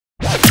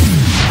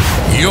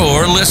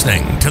You're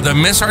listening to the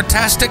Miss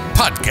Artastic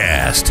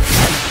podcast,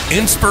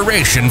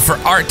 inspiration for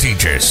art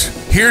teachers.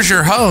 Here's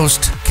your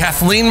host,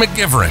 Kathleen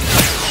McGivern.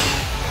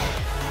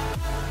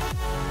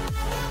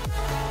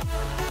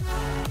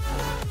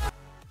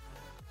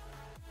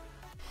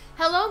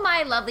 Hello,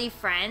 my lovely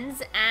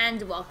friends,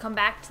 and welcome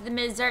back to the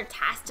Ms.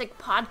 Artastic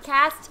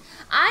podcast.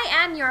 I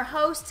am your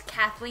host,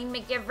 Kathleen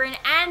McGivern,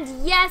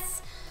 and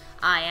yes,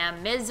 I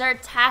am Ms.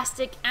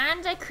 Artastic,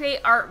 and I create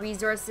art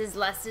resources,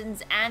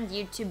 lessons, and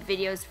YouTube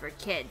videos for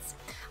kids.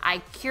 I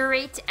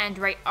curate and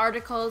write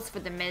articles for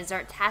the Ms.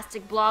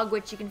 Artastic blog,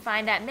 which you can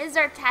find at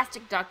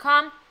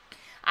msartastic.com.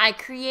 I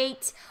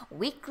create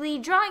weekly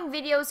drawing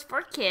videos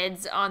for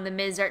kids on the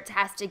Ms.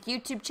 Artastic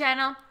YouTube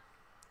channel.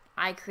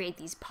 I create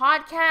these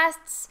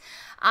podcasts.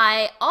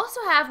 I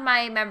also have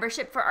my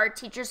membership for art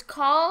teachers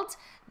called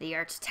the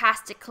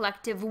Artastic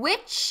Collective,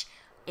 which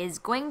is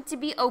going to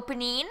be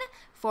opening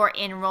for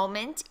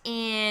enrollment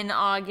in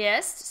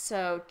August,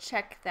 so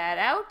check that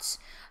out.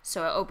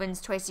 So it opens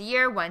twice a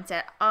year, once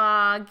at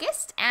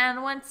August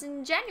and once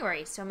in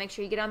January. So make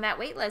sure you get on that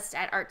wait list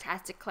at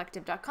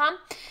artasticcollective.com.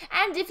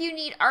 And if you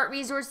need art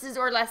resources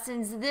or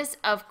lessons, this,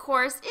 of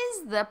course,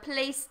 is the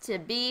place to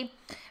be.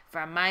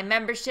 From my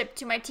membership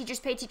to my Teachers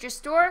Pay Teacher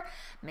store,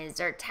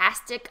 Ms.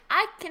 Artastic,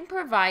 I can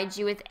provide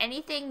you with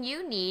anything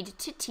you need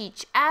to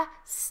teach a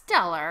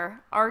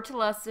stellar art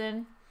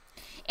lesson.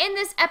 In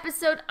this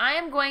episode, I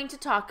am going to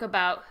talk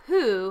about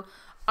who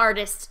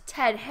artist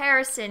Ted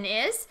Harrison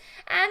is,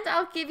 and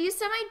I'll give you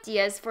some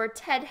ideas for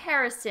Ted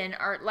Harrison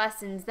art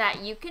lessons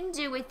that you can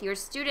do with your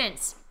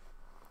students.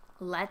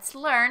 Let's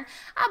learn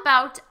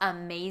about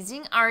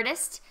amazing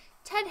artist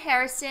Ted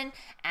Harrison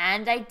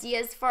and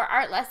ideas for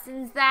art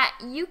lessons that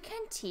you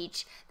can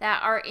teach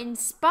that are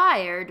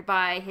inspired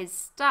by his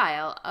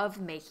style of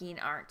making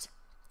art.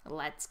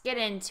 Let's get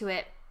into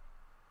it.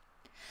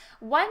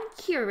 One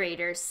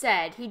curator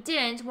said he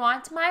didn't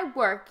want my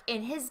work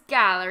in his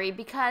gallery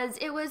because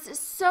it was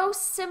so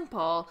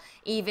simple,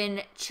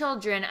 even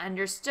children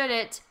understood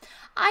it.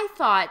 I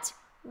thought,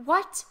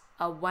 what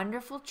a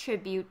wonderful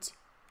tribute,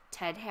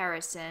 Ted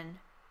Harrison.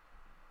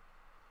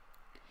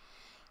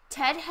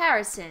 Ted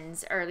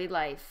Harrison's early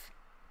life.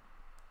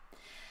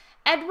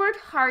 Edward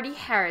Hardy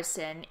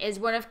Harrison is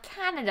one of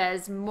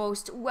Canada's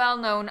most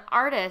well-known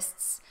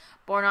artists.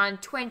 Born on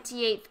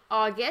 28th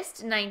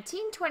August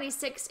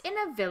 1926 in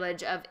a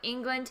village of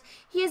England,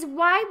 he is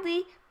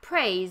widely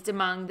praised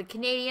among the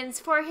Canadians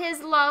for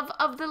his love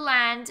of the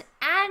land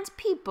and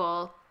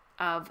people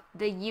of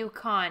the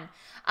Yukon,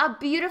 a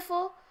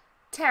beautiful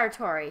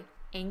territory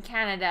in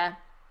Canada.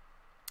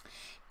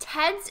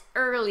 Ted's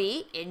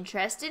early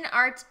interest in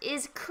art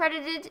is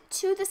credited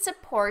to the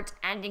support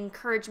and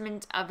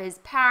encouragement of his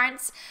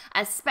parents,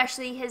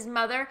 especially his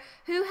mother,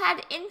 who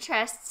had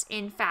interests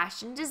in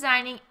fashion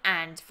designing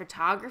and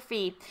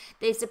photography.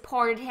 They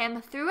supported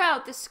him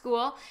throughout the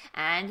school,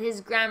 and his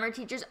grammar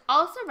teachers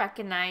also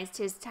recognized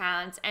his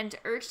talents and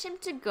urged him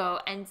to go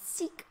and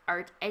seek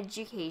art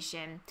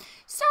education.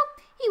 So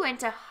he went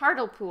to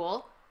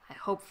Hartlepool, I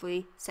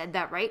hopefully said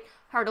that right,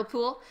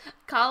 Hartlepool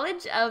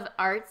College of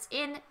Arts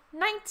in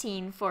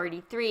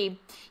 1943.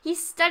 He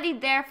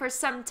studied there for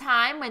some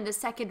time when the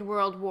Second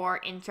World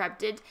War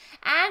interrupted,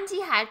 and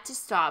he had to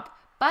stop.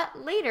 But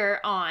later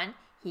on,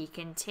 he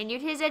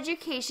continued his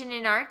education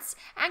in arts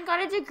and got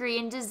a degree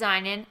in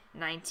design in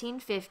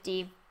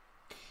 1950.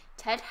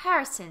 Ted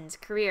Harrison's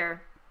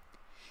career.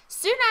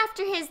 Soon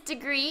after his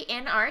degree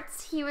in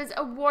arts, he was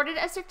awarded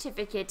a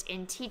certificate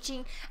in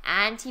teaching,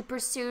 and he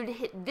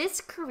pursued this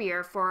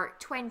career for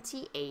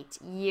 28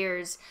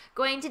 years,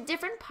 going to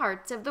different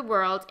parts of the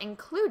world,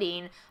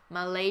 including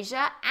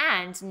Malaysia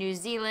and New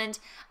Zealand,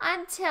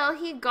 until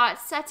he got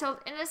settled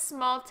in a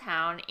small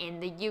town in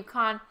the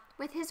Yukon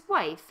with his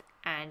wife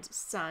and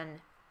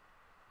son.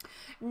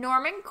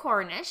 Norman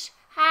Cornish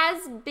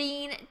has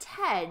been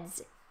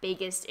Ted's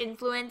biggest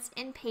influence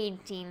in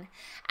painting,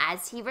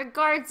 as he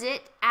regards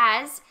it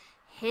as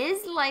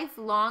his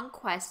lifelong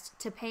quest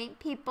to paint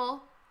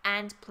people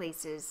and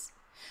places.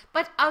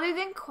 But other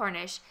than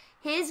Cornish,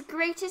 his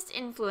greatest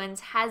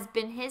influence has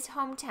been his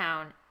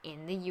hometown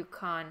in the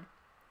Yukon.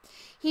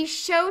 He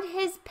showed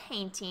his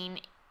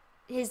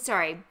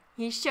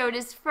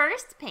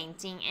first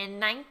painting in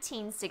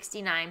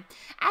 1969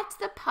 at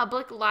the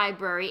public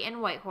library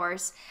in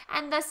Whitehorse,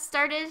 and thus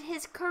started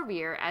his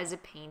career as a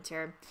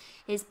painter.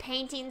 His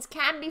paintings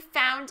can be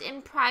found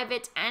in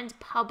private and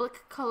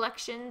public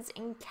collections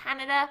in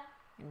Canada,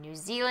 New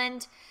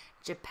Zealand,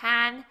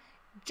 Japan,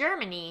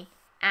 Germany,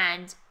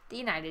 and the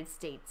United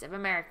States of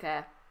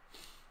America.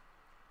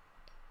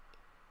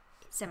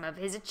 Some of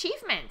his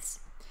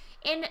achievements.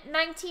 In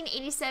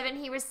 1987,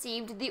 he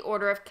received the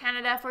Order of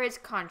Canada for his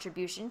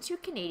contribution to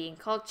Canadian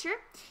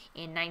culture.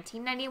 In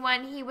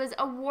 1991, he was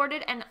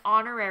awarded an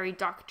honorary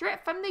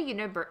doctorate from the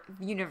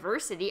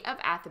University of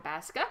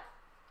Athabasca.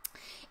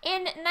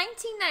 In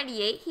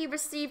 1998, he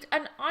received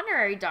an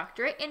honorary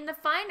doctorate in the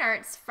fine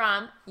arts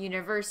from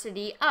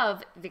University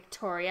of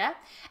Victoria.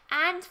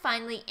 And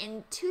finally,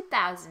 in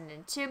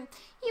 2002,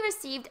 he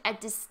received a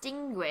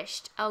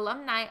Distinguished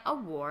Alumni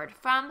Award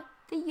from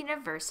the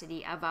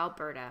University of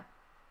Alberta.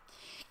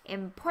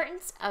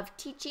 Importance of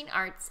teaching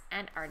arts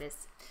and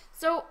artists.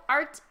 So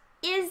art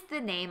is the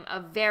name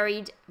of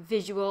varied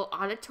visual,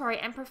 auditory,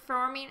 and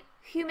performing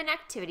human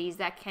activities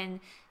that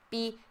can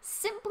be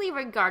simply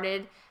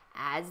regarded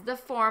as the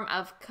form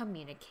of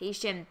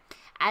communication.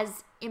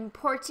 As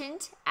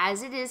important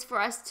as it is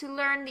for us to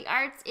learn the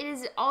arts, it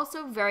is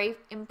also very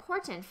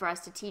important for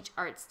us to teach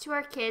arts to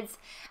our kids,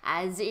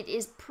 as it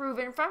is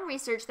proven from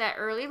research that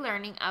early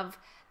learning of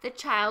the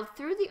child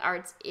through the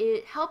arts,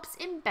 it helps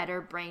in better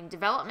brain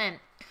development.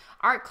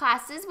 Art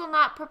classes will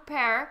not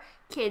prepare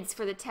kids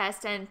for the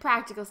test and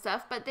practical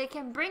stuff, but they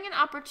can bring in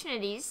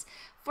opportunities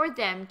for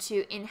them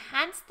to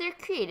enhance their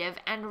creative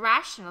and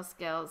rational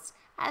skills,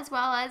 as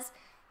well as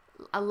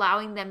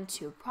allowing them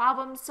to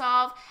problem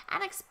solve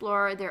and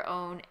explore their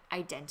own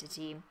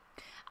identity.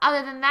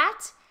 Other than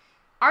that,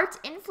 art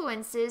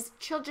influences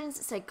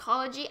children's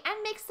psychology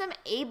and makes them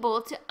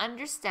able to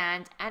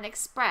understand and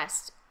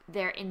express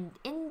their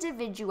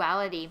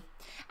individuality.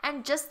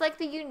 And just like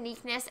the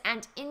uniqueness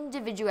and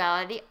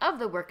individuality of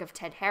the work of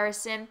Ted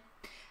Harrison,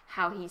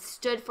 how he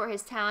stood for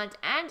his talent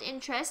and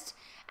interest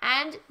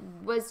and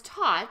was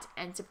taught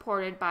and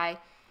supported by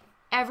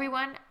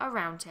everyone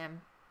around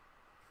him.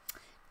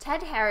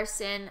 Ted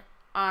Harrison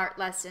art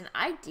lesson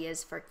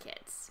ideas for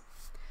kids.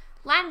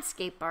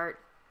 Landscape art.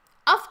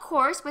 Of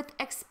course, with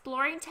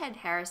exploring Ted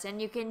Harrison,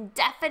 you can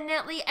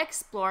definitely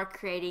explore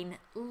creating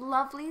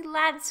lovely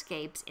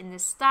landscapes in the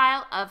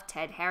style of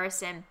Ted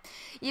Harrison.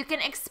 You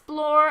can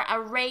explore a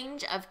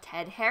range of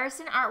Ted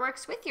Harrison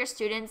artworks with your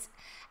students,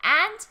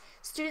 and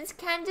students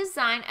can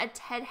design a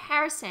Ted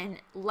Harrison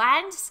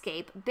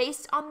landscape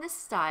based on the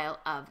style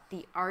of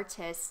the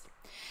artist.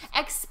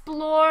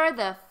 Explore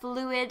the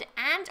fluid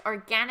and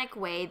organic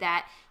way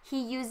that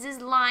he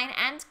uses line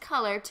and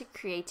color to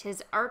create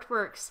his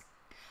artworks.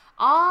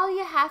 All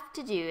you have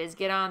to do is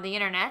get on the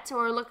internet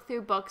or look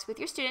through books with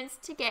your students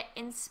to get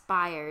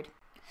inspired.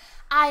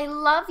 I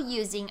love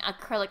using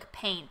acrylic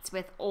paints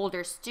with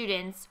older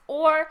students,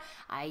 or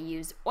I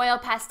use oil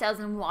pastels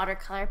and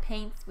watercolor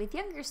paints with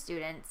younger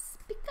students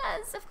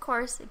because, of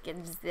course, it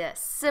gives the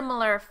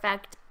similar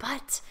effect,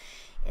 but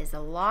is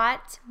a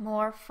lot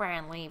more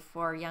friendly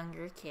for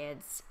younger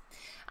kids.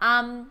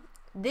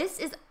 This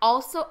is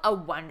also a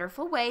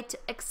wonderful way to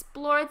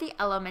explore the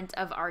element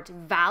of art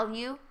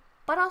value,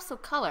 but also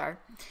color,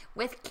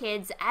 with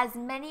kids, as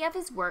many of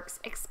his works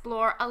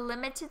explore a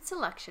limited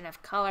selection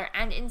of color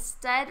and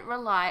instead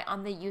rely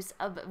on the use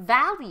of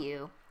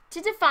value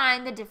to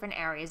define the different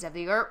areas of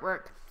the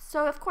artwork.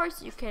 So of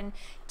course you can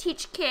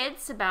teach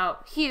kids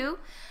about hue,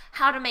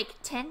 how to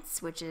make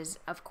tints, which is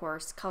of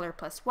course color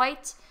plus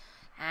white,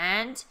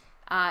 and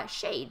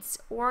shades,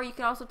 or you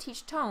can also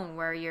teach tone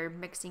where you're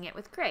mixing it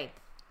with gray.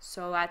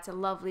 So that's a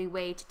lovely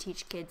way to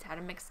teach kids how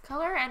to mix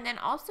color and then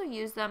also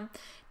use them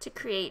to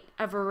create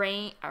a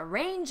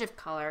range of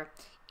color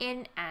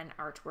in an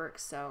artwork.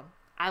 So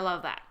I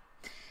love that.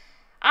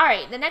 All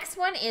right, the next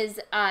one is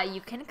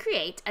you can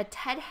create a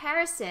Ted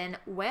Harrison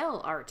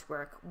whale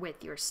artwork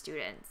with your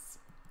students.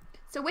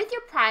 So with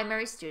your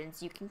primary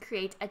students, you can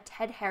create a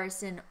Ted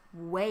Harrison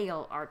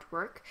whale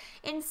artwork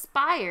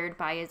inspired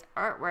by his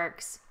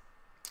artworks.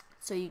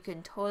 So you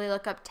can totally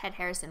look up Ted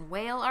Harrison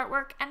whale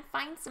artwork and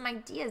find some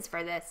ideas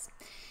for this.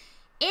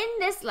 In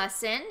this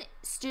lesson,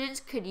 students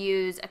could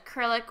use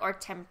acrylic or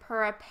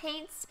tempera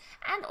paints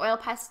and oil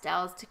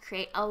pastels to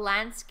create a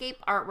landscape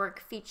artwork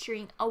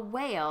featuring a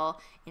whale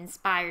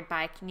inspired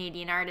by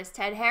Canadian artist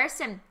Ted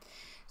Harrison.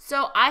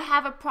 So I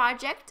have a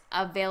project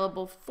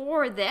available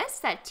for this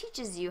that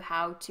teaches you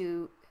how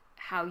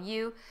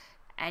you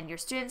and your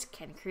students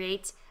can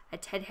create a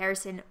Ted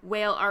Harrison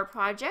whale art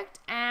project,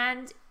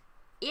 and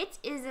it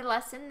is a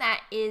lesson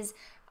that is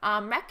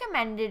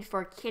recommended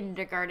for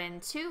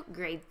kindergarten to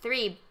grade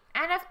 3.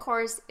 And of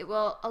course, it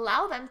will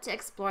allow them to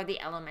explore the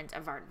element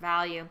of art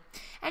value.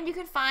 And you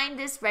can find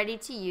this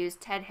ready-to-use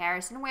Ted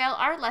Harrison whale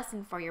art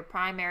lesson for your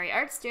primary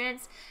art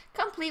students,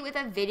 complete with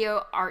a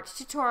video art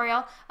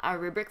tutorial, a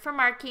rubric for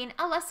marking,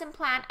 a lesson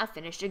plan, a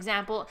finished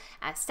example,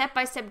 a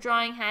step-by-step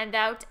drawing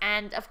handout,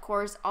 and of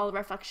course, all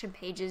reflection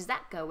pages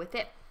that go with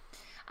it.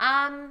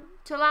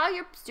 To allow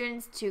your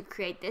students to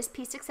create this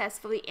piece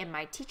successfully in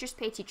my Teachers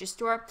Pay Teacher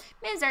store,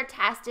 Ms.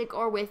 Artastic,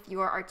 or with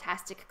your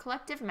Artastic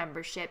Collective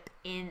membership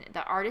in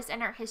the Artist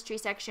and Art History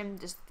section,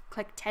 just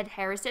click Ted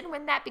Harrison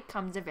when that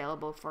becomes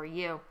available for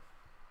you.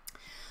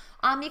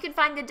 You can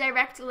find the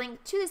direct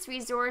link to this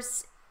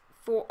resource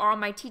on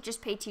my Teachers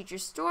Pay Teacher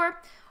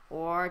store,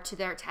 or to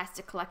the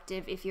Artastic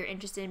Collective if you're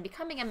interested in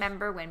becoming a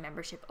member when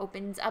membership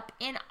opens up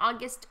in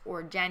August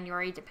or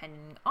January,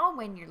 depending on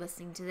when you're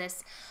listening to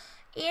this,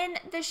 in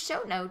the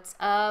show notes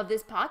of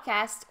this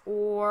podcast,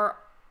 or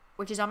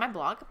which is on my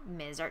blog,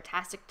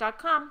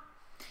 msartastic.com.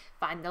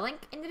 Find the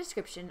link in the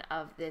description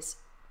of this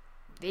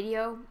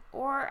video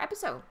or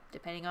episode,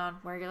 depending on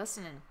where you're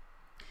listening.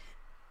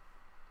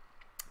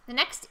 The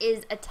next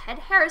is a Ted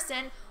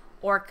Harrison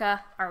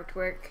orca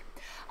artwork.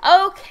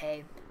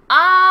 Okay,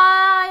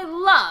 I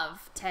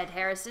love Ted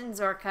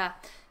Harrison's orca.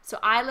 So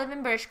I live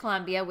in British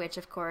Columbia, which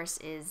of course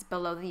is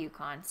below the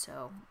Yukon.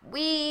 So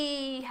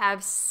we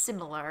have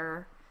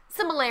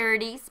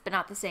similarities, but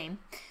not the same.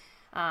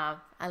 I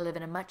live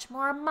in a much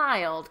more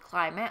mild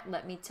climate,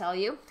 let me tell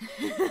you.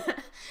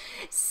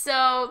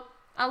 So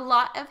a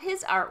lot of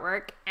his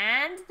artwork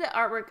and the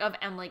artwork of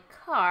Emily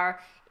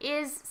Carr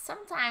is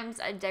sometimes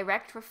a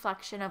direct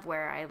reflection of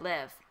where I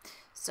live.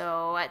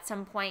 So at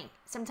some point,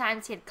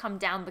 sometimes he had come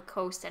down the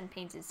coast and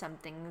painted some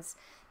things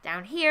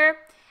down here.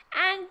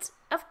 And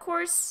of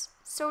course,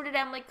 so did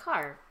Emily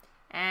Carr.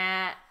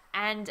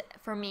 And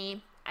for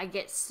me, I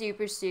get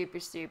super, super,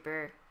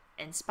 super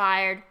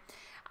inspired.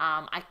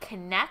 I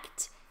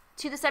connect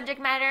to the subject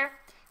matter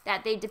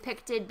that they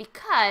depicted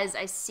because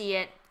I see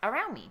it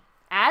around me.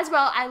 As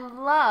well, I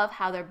love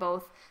how they're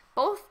both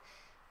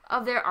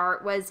of their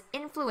art was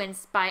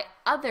influenced by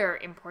other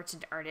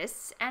important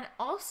artists, and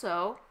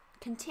also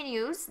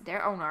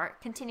their own art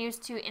continues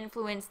to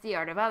influence the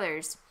art of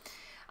others.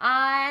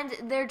 And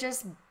they're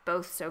just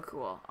both so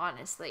cool,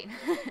 honestly.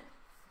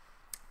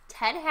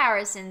 Ted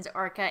Harrison's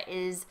Orca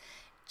is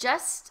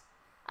just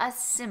a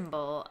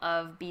symbol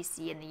of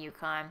BC and the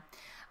Yukon.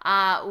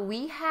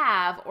 We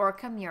have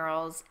Orca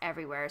murals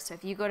everywhere. So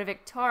if you go to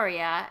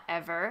Victoria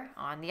ever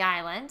on the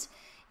island,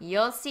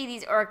 you'll see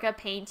these Orca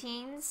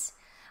paintings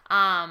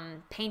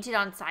painted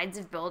on sides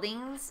of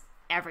buildings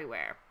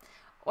everywhere.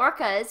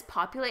 Orcas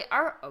populate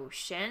our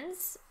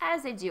oceans,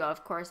 as they do,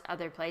 of course,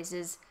 other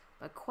places,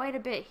 but quite a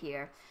bit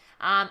here.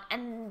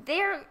 And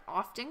they're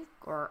often,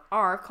 or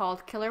are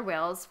called killer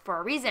whales for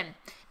a reason.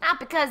 Not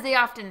because they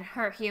often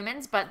hurt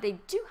humans, but they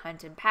do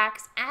hunt in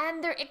packs,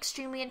 and they're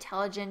extremely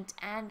intelligent,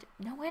 and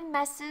no one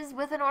messes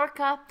with an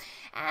orca.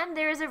 And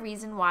there is a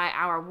reason why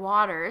our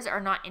waters are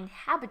not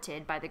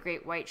inhabited by the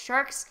great white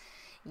sharks.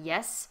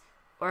 Yes,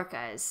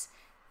 orcas.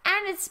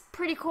 And it's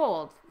pretty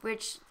cold,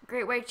 which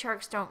great white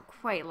sharks don't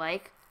quite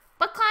like.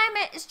 But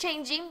climate is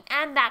changing,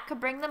 and that could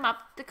bring them up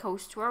the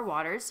coast to our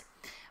waters.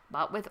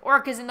 But with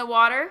orcas in the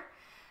water,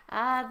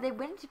 they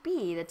wouldn't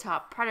be the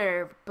top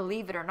predator,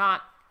 believe it or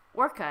not.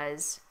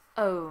 Orcas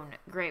own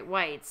great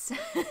whites.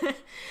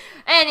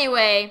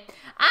 Anyway,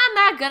 I'm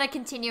not gonna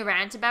continue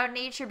rant about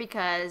nature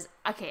because,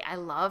 okay, I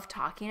love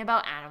talking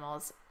about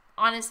animals.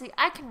 Honestly,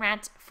 I can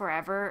rant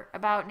forever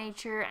about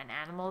nature and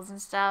animals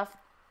and stuff.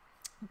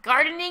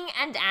 Gardening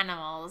and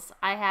animals.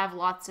 I have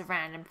lots of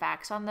random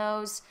facts on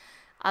those.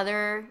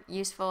 Other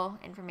useful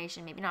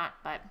information, maybe not,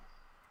 but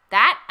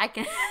that I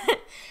can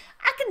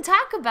I can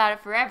talk about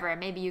it forever, and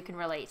maybe you can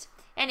relate.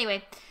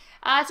 Anyway,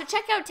 so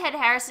check out Ted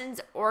Harrison's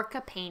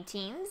Orca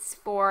paintings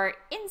for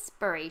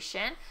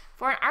inspiration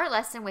for an art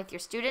lesson with your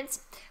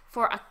students.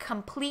 For a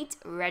complete,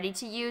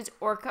 ready-to-use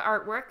Orca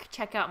artwork,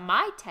 check out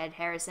my Ted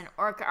Harrison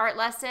Orca art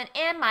lesson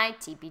in my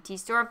TPT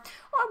store,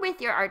 or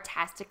with your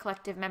Artastic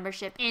Collective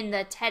membership in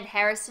the Ted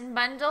Harrison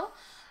bundle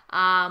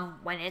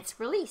when it's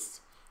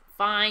released.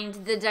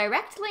 Find the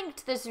direct link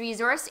to this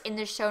resource in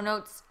the show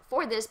notes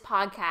for this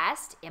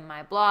podcast in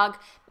my blog,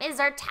 Ms.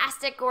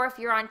 Artastic, or if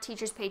you're on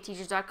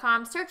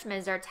teacherspayteachers.com, search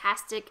Ms.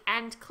 Artastic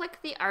and click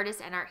the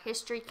Artist and Art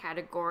History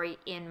category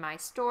in my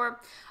store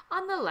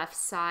on the left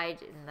side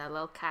in the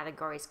little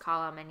categories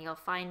column, and you'll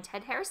find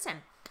Ted Harrison.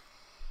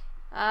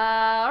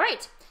 All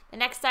right, the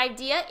next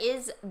idea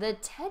is the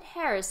Ted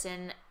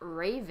Harrison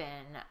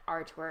Raven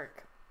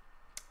artwork.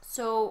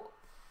 So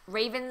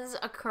ravens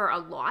occur a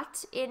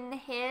lot in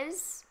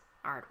his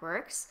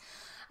artworks.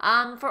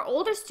 For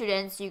older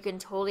students, you can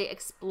totally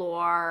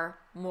explore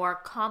more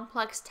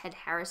complex Ted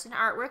Harrison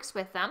artworks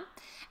with them,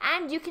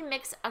 and you can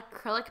mix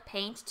acrylic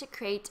paint to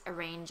create a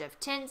range of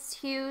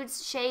tints,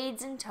 hues,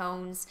 shades, and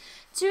tones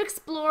to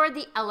explore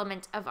the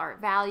element of art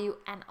value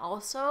and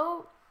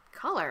also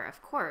color,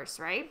 of course,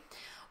 right?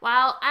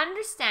 While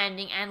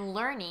understanding and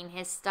learning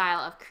his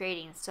style of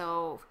creating.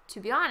 So, to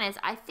be honest,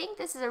 I think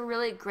this is a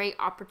really great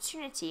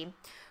opportunity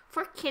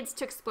for kids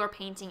to explore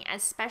painting,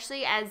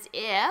 especially as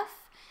if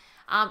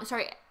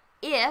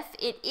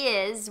it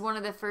is one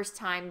of the first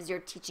times you're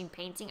teaching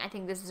painting. I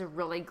think this is a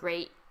really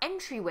great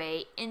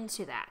entryway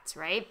into that,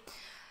 right?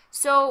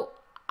 So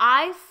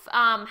I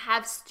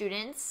have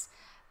students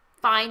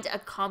find a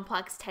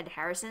complex Ted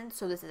Harrison.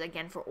 So this is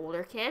again for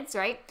older kids,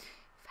 right?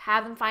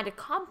 Have them find a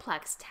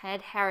complex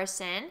Ted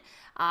Harrison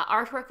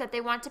artwork that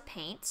they want to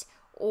paint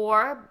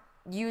or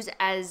use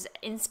as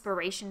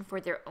inspiration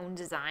for their own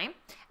design,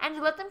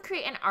 and let them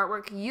create an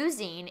artwork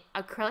using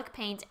acrylic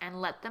paint and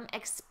let them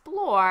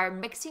explore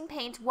mixing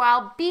paint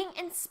while being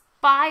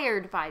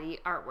inspired by the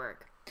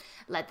artwork.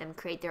 Let them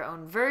create their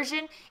own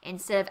version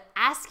instead of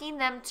asking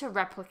them to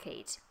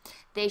replicate.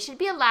 They should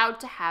be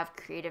allowed to have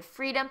creative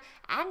freedom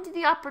and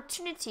the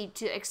opportunity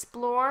to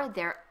explore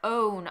their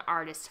own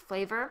artist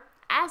flavor,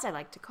 as I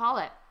like to call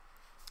it.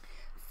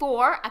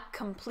 For a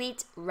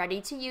complete,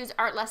 ready-to-use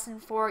art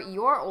lesson for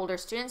your older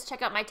students,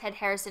 check out my Ted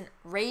Harrison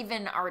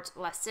Raven art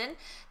lesson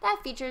that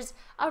features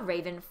a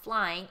raven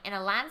flying in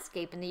a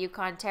landscape in the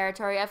Yukon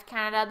Territory of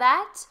Canada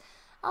that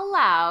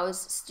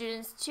allows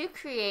students to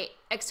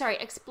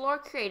explore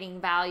creating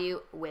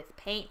value with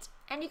paint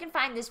And you can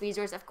find this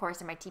resource, of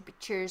course, in my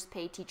Teachers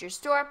Pay Teachers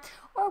store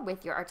or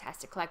with your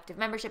Artastic Collective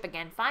membership.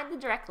 Again, find the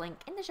direct link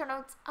in the show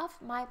notes of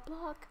my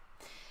blog.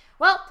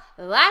 Well,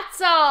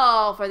 that's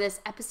all for this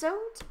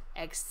episode.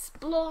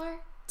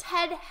 Explore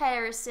Ted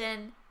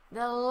Harrison,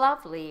 the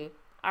lovely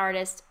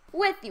artist,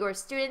 with your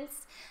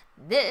students.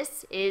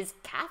 This is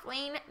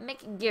Kathleen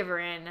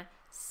McGivern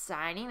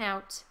signing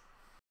out.